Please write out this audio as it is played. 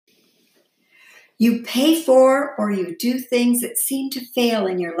You pay for or you do things that seem to fail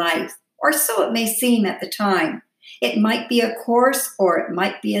in your life, or so it may seem at the time. It might be a course, or it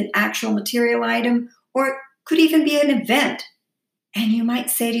might be an actual material item, or it could even be an event. And you might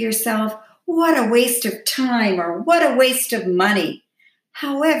say to yourself, what a waste of time, or what a waste of money.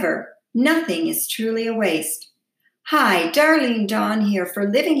 However, nothing is truly a waste. Hi, Darlene Dawn here for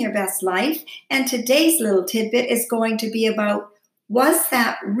Living Your Best Life, and today's little tidbit is going to be about, was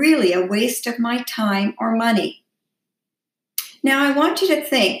that really a waste of my time or money? Now, I want you to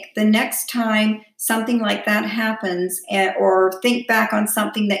think the next time something like that happens, or think back on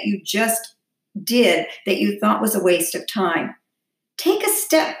something that you just did that you thought was a waste of time. Take a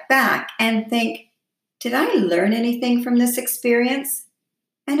step back and think, did I learn anything from this experience?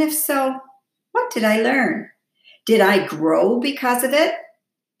 And if so, what did I learn? Did I grow because of it?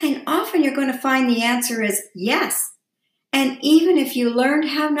 And often you're going to find the answer is yes. And even if you learned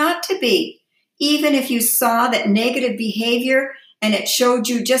how not to be, even if you saw that negative behavior and it showed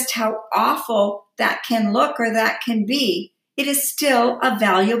you just how awful that can look or that can be, it is still a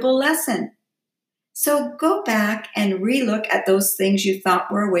valuable lesson. So go back and relook at those things you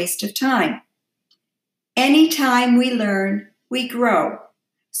thought were a waste of time. Anytime we learn, we grow.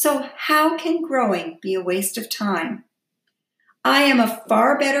 So how can growing be a waste of time? I am a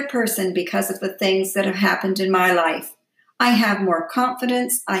far better person because of the things that have happened in my life. I have more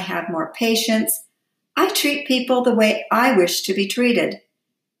confidence. I have more patience. I treat people the way I wish to be treated.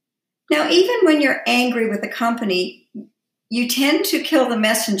 Now, even when you're angry with a company, you tend to kill the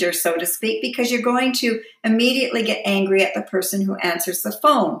messenger, so to speak, because you're going to immediately get angry at the person who answers the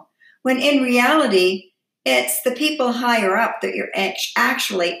phone, when in reality, it's the people higher up that you're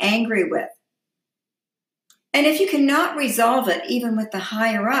actually angry with. And if you cannot resolve it even with the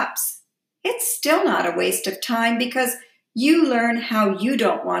higher ups, it's still not a waste of time because you learn how you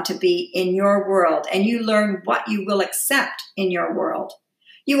don't want to be in your world, and you learn what you will accept in your world.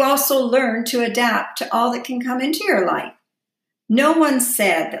 You also learn to adapt to all that can come into your life. No one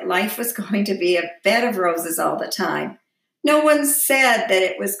said that life was going to be a bed of roses all the time. No one said that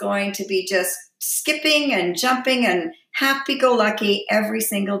it was going to be just skipping and jumping and happy-go-lucky every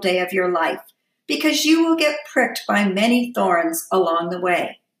single day of your life, because you will get pricked by many thorns along the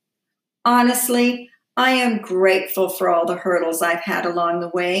way. Honestly, I am grateful for all the hurdles I've had along the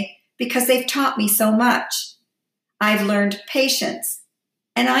way because they've taught me so much. I've learned patience,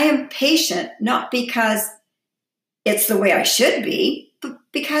 and I am patient not because it's the way I should be, but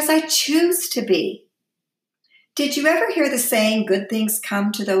because I choose to be. Did you ever hear the saying, good things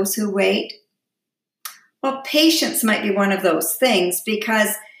come to those who wait? Well, patience might be one of those things because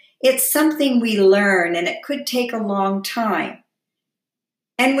it's something we learn and it could take a long time.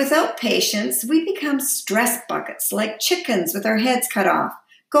 And without patience, we become stress buckets like chickens with our heads cut off,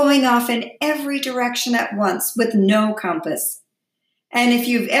 going off in every direction at once with no compass. And if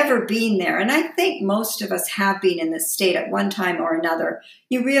you've ever been there, and I think most of us have been in this state at one time or another,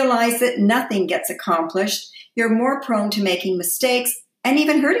 you realize that nothing gets accomplished. You're more prone to making mistakes and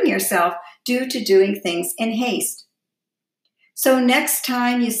even hurting yourself due to doing things in haste. So next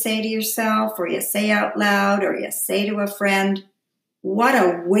time you say to yourself, or you say out loud, or you say to a friend, what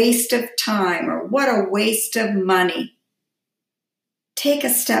a waste of time, or what a waste of money, take a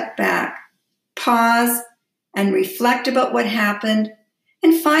step back, pause, and reflect about what happened,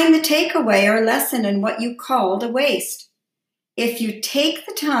 and find the takeaway or lesson in what you called a waste. If you take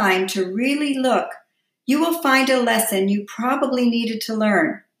the time to really look, you will find a lesson you probably needed to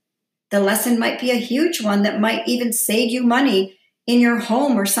learn. The lesson might be a huge one that might even save you money in your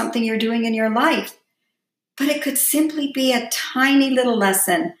home or something you're doing in your life. But it could simply be a tiny little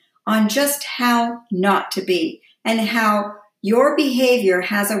lesson on just how not to be, and how your behavior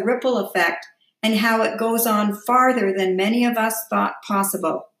has a ripple effect, and how it goes on farther than many of us thought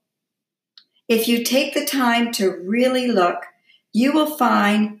possible. If you take the time to really look, you will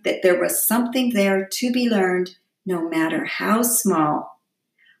find that there was something there to be learned, no matter how small.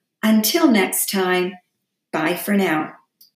 Until next time, bye for now.